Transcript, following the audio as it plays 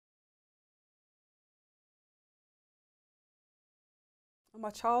In my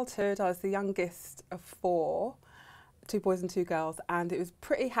childhood, I was the youngest of four, two boys and two girls, and it was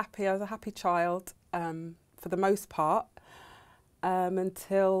pretty happy. I was a happy child for the most part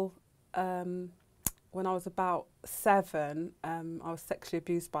until when I was about seven, I was sexually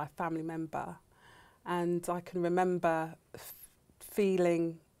abused by a family member, and I can remember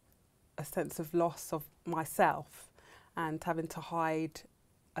feeling a sense of loss of myself and having to hide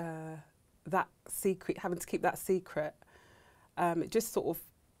that secret, having to keep that secret. It just sort of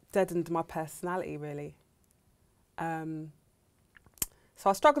deadened my personality, really. So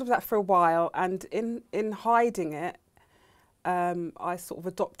I struggled with that for a while, and in hiding it, I sort of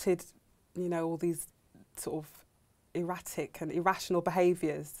adopted, all these sort of erratic and irrational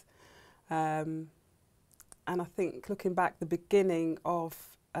behaviours. And I think looking back, the beginning of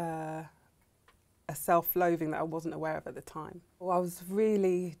a self-loathing that I wasn't aware of at the time. Well, I was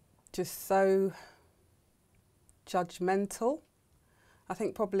really just so judgmental. I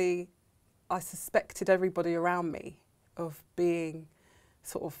think probably I suspected everybody around me of being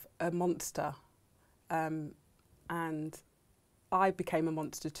sort of a monster, and I became a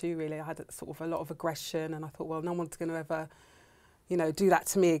monster too, really. I had sort of a lot of aggression, and I thought, well, no one's going to ever, do that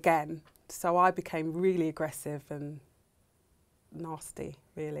to me again. So I became really aggressive and nasty,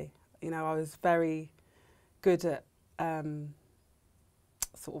 really. I was very good at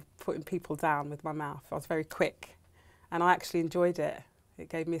sort of putting people down with my mouth. I was very quick, and I actually enjoyed it. It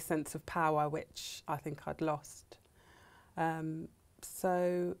gave me a sense of power, which I think I'd lost.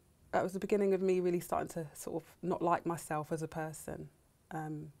 So that was the beginning of me really starting to sort of not like myself as a person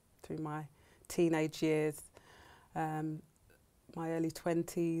through my teenage years, my early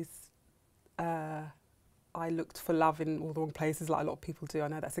 20s. I looked for love in all the wrong places, like a lot of people do. I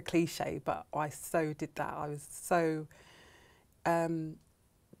know that's a cliche, but I so did that. I was so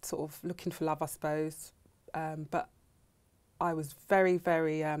sort of looking for love, I suppose. But I was very,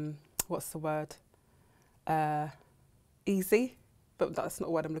 very, what's the word? Easy, but that's not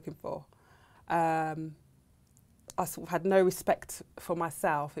the word I'm looking for. I sort of had no respect for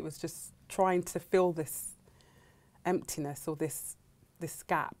myself. It was just trying to fill this emptiness or this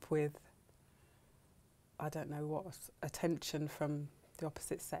gap with, I don't know what, attention from the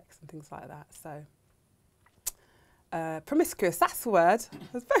opposite sex and things like that. So promiscuous, that's the word. I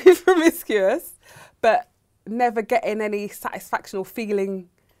was very promiscuous, but never getting any satisfaction or feeling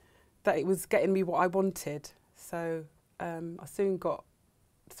that it was getting me what I wanted. So I soon got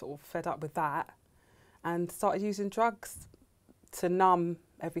sort of fed up with that and started using drugs to numb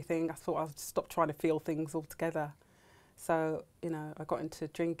everything. I thought I'd stop trying to feel things altogether. So, I got into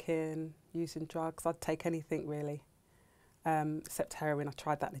drinking, using drugs. I'd take anything really, except heroin. I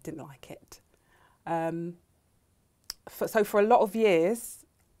tried that and I didn't like it. So for a lot of years,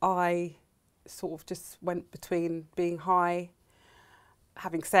 I sort of just went between being high,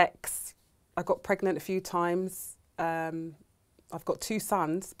 having sex. I got pregnant a few times. I've got two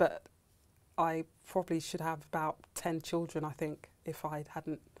sons, but I probably should have about 10 children, I think, if I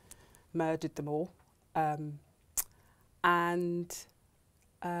hadn't murdered them all. And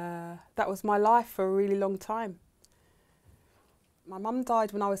that was my life for a really long time. My mum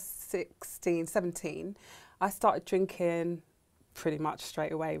died when I was 17. I started drinking pretty much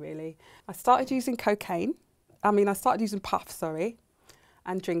straight away, really. I started using cocaine. I started using puff, sorry,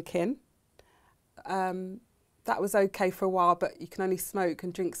 and drinking. That was okay for a while, but you can only smoke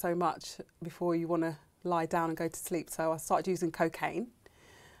and drink so much before you want to lie down and go to sleep. So I started using cocaine.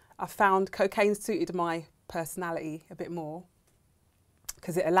 I found cocaine suited my personality a bit more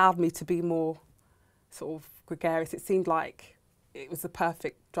because it allowed me to be more sort of gregarious. It seemed like it was the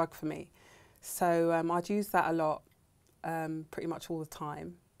perfect drug for me. So I'd use that a lot, pretty much all the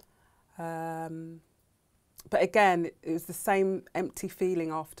time. But again, it was the same empty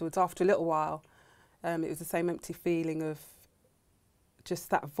feeling afterwards. After a little while, it was the same empty feeling of just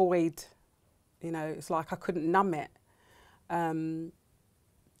that void. It's like I couldn't numb it.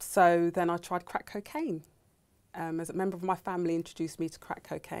 So then I tried crack cocaine. As a member of my family introduced me to crack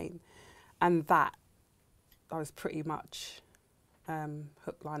cocaine, and that I was pretty much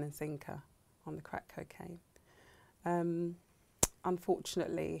hook, line and sinker on the crack cocaine.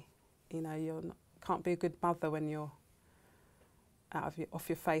 Unfortunately, you can't be a good mother when you're off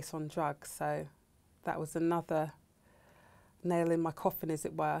your face on drugs. So that was another nail in my coffin, as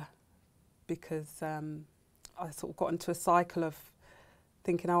it were, because I sort of got into a cycle of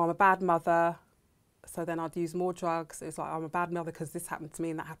thinking, oh, I'm a bad mother. So then I'd use more drugs. It was like, I'm a bad mother because this happened to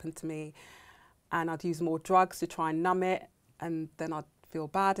me and that happened to me. And I'd use more drugs to try and numb it. And then I'd feel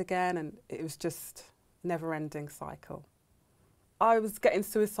bad again. And it was just a never-ending cycle. I was getting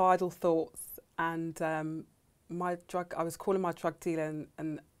suicidal thoughts, and I was calling my drug dealer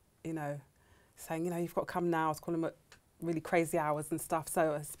and you know, saying, you know, you've got to come now. I was calling him at really crazy hours and stuff.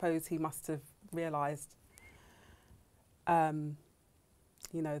 So I suppose he must have realised, you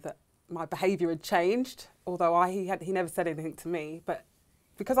know, that my behaviour had changed. Although he never said anything to me, but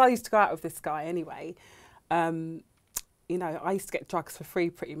because I used to go out with this guy anyway, you know, I used to get drugs for free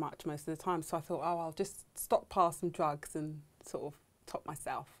pretty much most of the time. So I thought, oh, I'll just stockpile some drugs and sort of top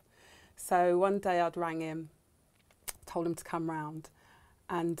myself. So one day I'd rang him, told him to come round,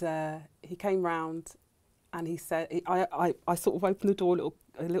 and he came round, and he said, I sort of opened the door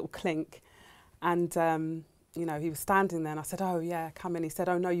a little clink, and you know, he was standing there, and I said, oh yeah, come in. He said,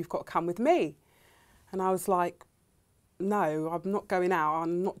 oh no, you've got to come with me. And I was like, no, I'm not going out.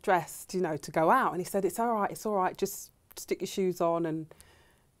 I'm not dressed, you know, to go out. And he said, it's all right, just stick your shoes on and,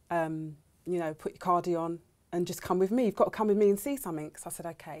 you know, put your cardi on and just come with me. You've got to come with me and see something. So I said,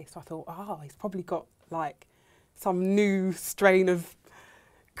 okay. So I thought, oh, he's probably got like some new strain of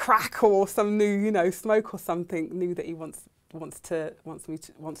crack or some new, you know, smoke or something new that he wants to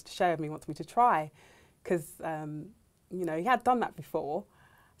share with me, wants me to try. Because, you know, he had done that before.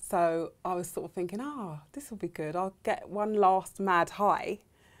 So I was sort of thinking, oh, this will be good. I'll get one last mad high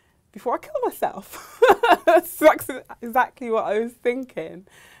before I kill myself. That's exactly what I was thinking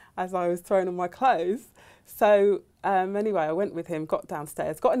as I was throwing on my clothes. So anyway, I went with him, got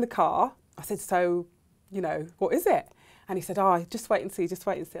downstairs, got in the car. I said, so, you know, what is it? And he said, oh, just wait and see, just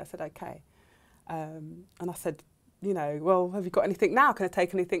wait and see. I said, okay. And I said, you know, well, have you got anything now? Can I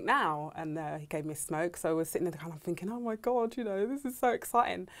take anything now? And he gave me a smoke. So I was sitting in the car and I'm thinking, oh my God, you know, this is so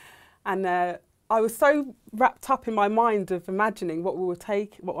exciting. And I was so wrapped up in my mind of imagining what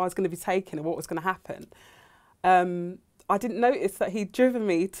I was going to be taking and what was going to happen. I didn't notice that he'd driven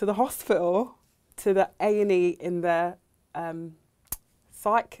me to the hospital, to the A&E in the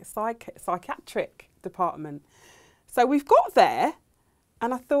psychiatric department. So we've got there,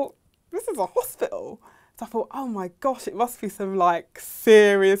 and I thought, this is a hospital. So I thought, oh my gosh, it must be some like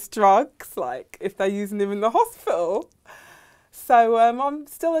serious drugs, like if they're using him in the hospital. So I'm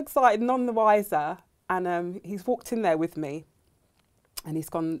still excited, none the wiser. And he's walked in there with me, and he's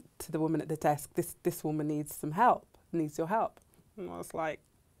gone to the woman at the desk. This woman needs some help, needs your help. And I was like,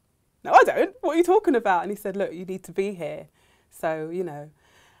 no, I don't. What are you talking about? And he said, look, you need to be here. So, you know,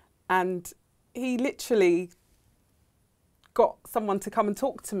 and he literally got someone to come and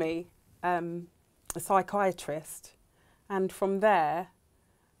talk to me, a psychiatrist. And from there,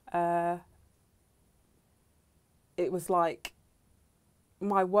 it was like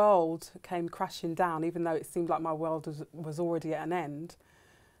my world came crashing down, even though it seemed like my world was already at an end.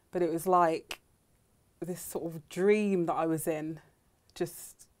 But it was like this sort of dream that I was in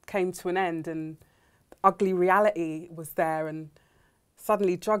just came to an end, and ugly reality was there, and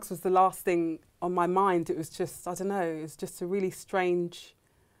suddenly drugs was the last thing on my mind. It was just, I don't know, it was just a really strange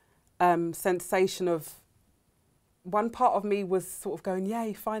sensation of, one part of me was sort of going,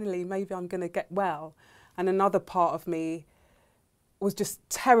 yay, finally, maybe I'm going to get well. And another part of me was just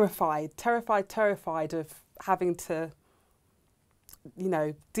terrified of having to, you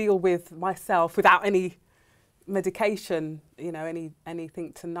know, deal with myself without any medication, you know,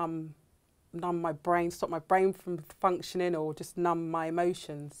 anything to numb my brain, stop my brain from functioning, or just numb my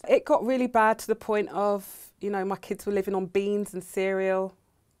emotions. It got really bad to the point of, you know, my kids were living on beans and cereal,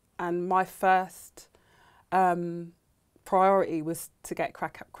 and my first priority was to get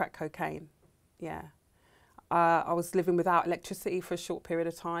crack cocaine. Yeah. I was living without electricity for a short period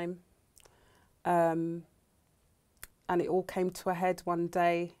of time. And it all came to a head one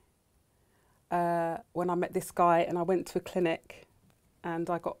day when I met this guy, and I went to a clinic and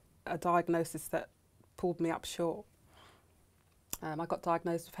I got a diagnosis that pulled me up short. I got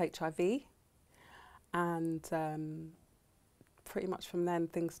diagnosed with HIV, and pretty much from then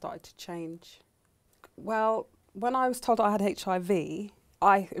things started to change. Well, when I was told I had HIV,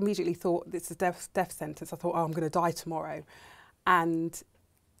 I immediately thought, this is a death sentence. I thought, oh, I'm going to die tomorrow. And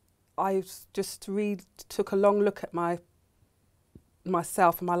I just took a long look at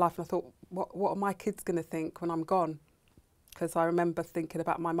myself and my life, and I thought, what are my kids going to think when I'm gone? Because I remember thinking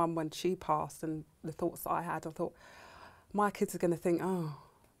about my mum when she passed, and the thoughts that I had. I thought, my kids are going to think, oh,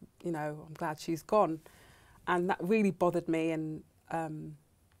 you know, I'm glad she's gone. And that really bothered me. And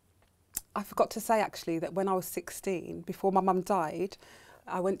I forgot to say, actually, that when I was 16, before my mum died,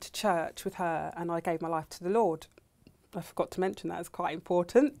 I went to church with her and I gave my life to the Lord. I forgot to mention that, it's quite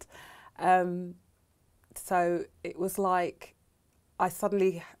important. So it was like I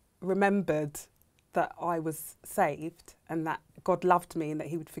suddenly remembered that I was saved and that God loved me and that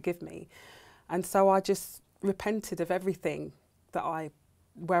he would forgive me. And so I just repented of everything that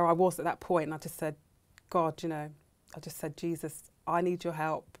where I was at that point. And I just said, God, you know, I just said, Jesus, I need your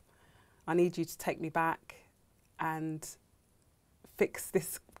help. I need you to take me back and fix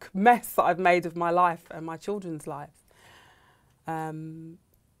this mess that I've made of my life and my children's lives. And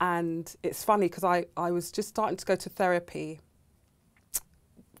it's funny because I was just starting to go to therapy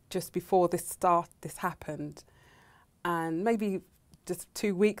just before this happened, and maybe just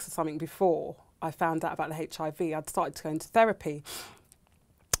 2 weeks or something before I found out about the HIV, I'd started to go into therapy.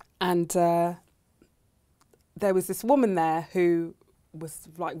 And there was this woman there who was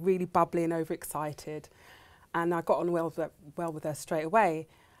like really bubbly and overexcited, and I got on well with her straight away.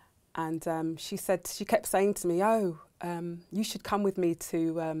 And she kept saying to me, "Oh, you should come with me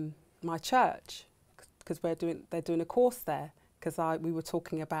to my church, because they're doing a course there." Because we were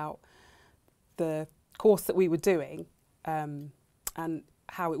talking about the course that we were doing and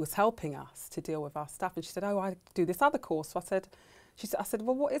how it was helping us to deal with our stuff. And she said, "Oh, I do this other course." So I said,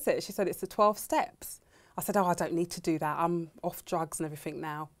 "Well, what is it?" She said, "It's the 12 steps." I said, "Oh, I don't need to do that. I'm off drugs and everything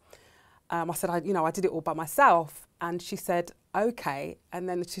now." I said, I did it all by myself. And she said, "Okay." And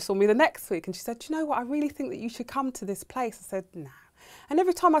then she saw me the next week and she said, "Do you know what? I really think that you should come to this place." I said, "No." And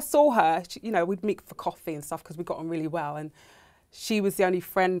every time I saw her, we'd meet for coffee and stuff because we got on really well. And she was the only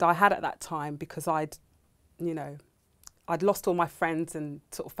friend I had at that time, because I'd lost all my friends and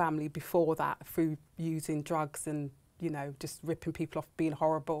sort of family before that through using drugs and, just ripping people off, being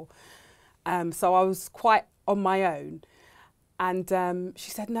horrible. So I was quite on my own. And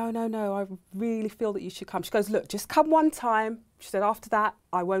she said, no, I really feel that you should come. She goes, "Look, just come one time." She said, "After that,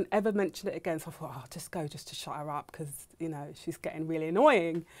 I won't ever mention it again." So I thought, I'll just go just to shut her up, because, she's getting really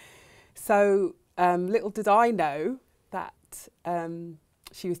annoying. So little did I know that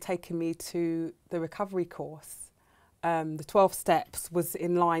she was taking me to the recovery course. The 12 steps was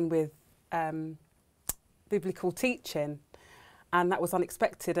in line with biblical teaching, and that was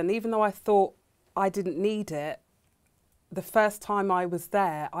unexpected. And even though I thought I didn't need it, the first time I was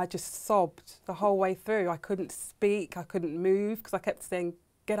there, I just sobbed the whole way through. I couldn't speak, I couldn't move, because I kept saying,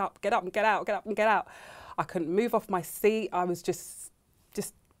 "Get up, get up and get out, get up and get out." I couldn't move off my seat. I was just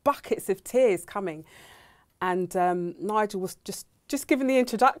buckets of tears coming. And Nigel was just giving the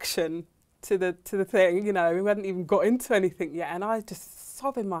introduction to the thing, we hadn't even got into anything yet, and I was just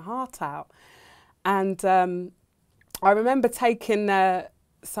sobbing my heart out. And I remember taking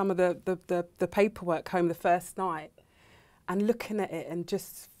some of the paperwork home the first night and looking at it and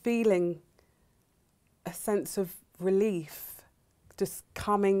just feeling a sense of relief just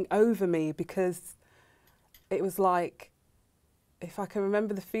coming over me, because it was like, if I can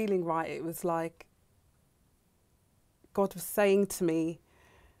remember the feeling right, it was like God was saying to me,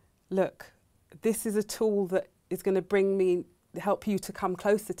 "Look, this is a tool that is going to help you to come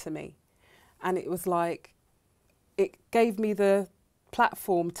closer to me." And it was like, it gave me the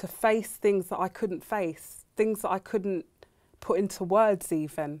platform to face things that I couldn't face, things that I couldn't put into words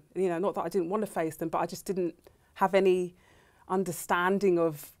even. Not that I didn't want to face them, but I just didn't have any understanding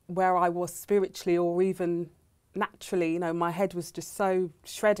of where I was spiritually or even naturally. My head was just so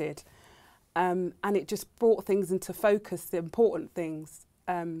shredded. And it just brought things into focus, the important things,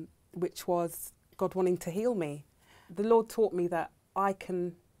 which was God wanting to heal me. The Lord taught me that I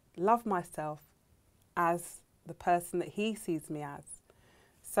can love myself as the person that He sees me as.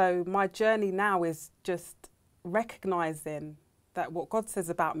 So my journey now is just recognising that what God says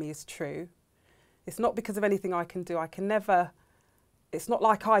about me is true. It's not because of anything I can do. It's not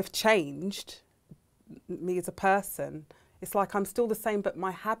like I've changed me as a person. It's like I'm still the same, but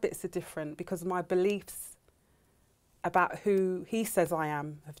my habits are different because my beliefs about who He says I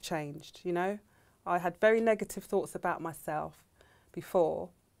am have changed, I had very negative thoughts about myself before,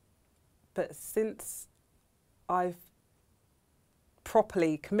 but since I've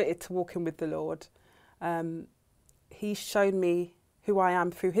properly committed to walking with the Lord, He's shown me who I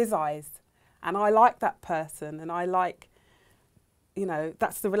am through His eyes. And I like that person, and I like,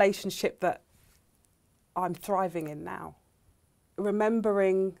 that's the relationship that I'm thriving in now.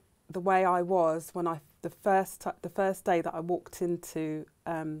 Remembering the way I was when the first day that I walked into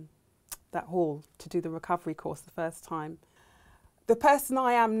that hall to do the recovery course the first time. The person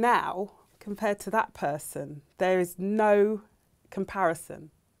I am now compared to that person, there is no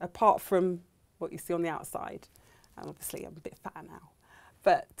comparison apart from what you see on the outside. And obviously I'm a bit fatter now,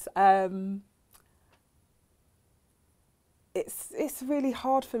 but it's really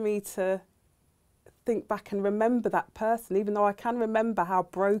hard for me to think back and remember that person, even though I can remember how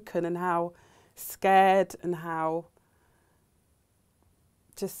broken and how scared and how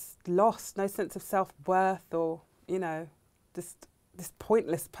just lost, no sense of self-worth, or, just this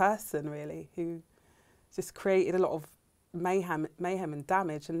pointless person really who just created a lot of mayhem and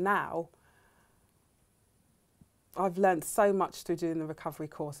damage. And now I've learned so much through doing the recovery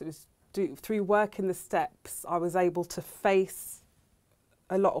course. It was through working the steps, I was able to face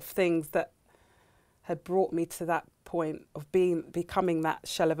a lot of things that had brought me to that point of becoming that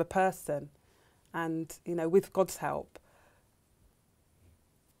shell of a person. And, you know, with God's help,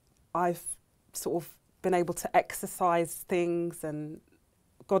 I've sort of been able to exercise things, and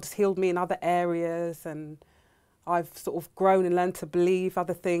God's healed me in other areas, and I've sort of grown and learned to believe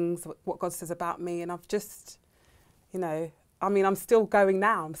other things, what God says about me. And I've just, you know, I mean, I'm still going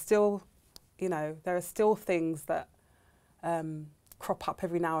now. I'm still, you know, there are still things that crop up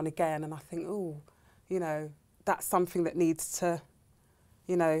every now and again. And I think, oh, you know, that's something that needs to,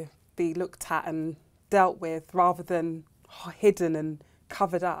 you know, be looked at and dealt with rather than hidden and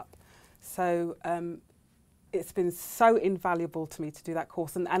covered up. So it's been so invaluable to me to do that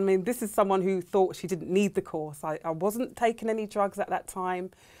course. And I mean, this is someone who thought she didn't need the course. I wasn't taking any drugs at that time.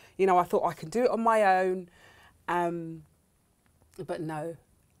 You know, I thought I could do it on my own. But no,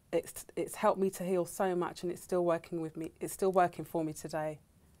 it's helped me to heal so much, and it's still working with me. It's still working for me today.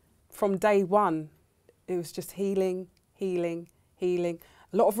 From day one, it was just healing, healing, healing.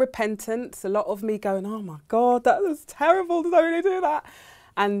 A lot of repentance, a lot of me going, oh my God, that was terrible, did I really do that?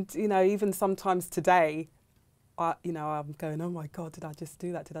 And, you know, even sometimes today, you know, I'm going, oh my God, did I just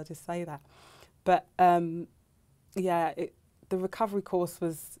do that? Did I just say that? But yeah, the recovery course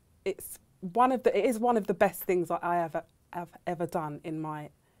it is one of the best things I have ever done in my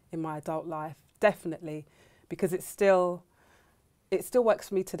adult life, definitely, because it still works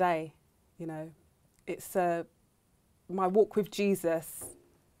for me today. You know, it's my walk with Jesus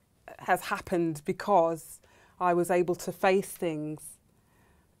has happened because I was able to face things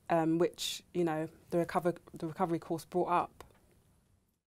which, you know, the recovery course brought up.